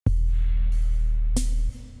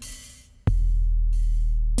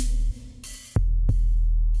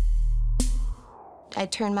I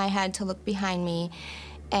turned my head to look behind me,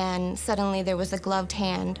 and suddenly there was a gloved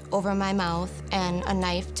hand over my mouth and a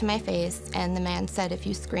knife to my face, and the man said, "If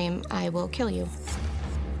you scream, I will kill you."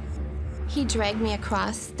 He dragged me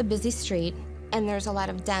across the busy street, and there's a lot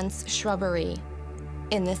of dense shrubbery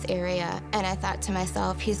in this area, and I thought to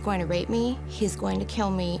myself, he's going to rape me, he's going to kill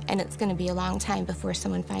me, and it's going to be a long time before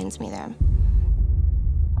someone finds me there.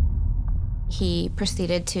 He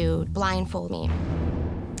proceeded to blindfold me.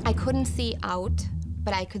 I couldn't see out,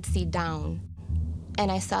 but I could see down,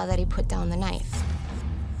 and I saw that he put down the knife.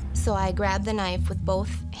 So I grabbed the knife with both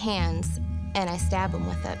hands, and I stabbed him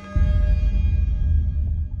with it.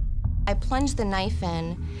 I plunged the knife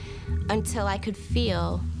in until I could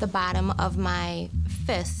feel the bottom of my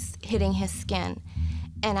fists hitting his skin,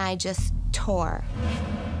 and I just tore.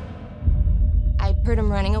 I heard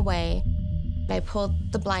him running away. I pulled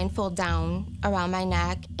the blindfold down around my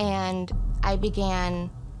neck, and I began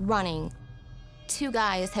running. Two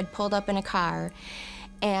guys had pulled up in a car,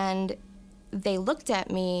 and they looked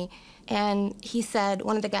at me, and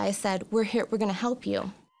one of the guys said, "We're here, we're gonna help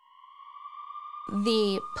you."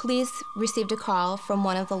 The police received a call from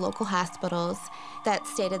one of the local hospitals that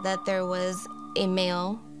stated that there was a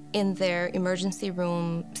male in their emergency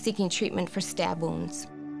room seeking treatment for stab wounds.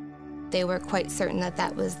 They were quite certain that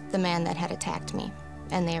that was the man that had attacked me,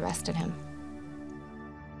 and they arrested him.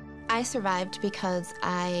 I survived because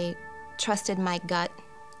I trusted my gut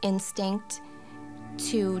instinct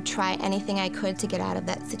to try anything I could to get out of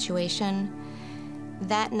that situation.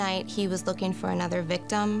 That night, he was looking for another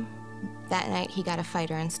victim. That night, he got a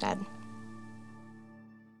fighter instead.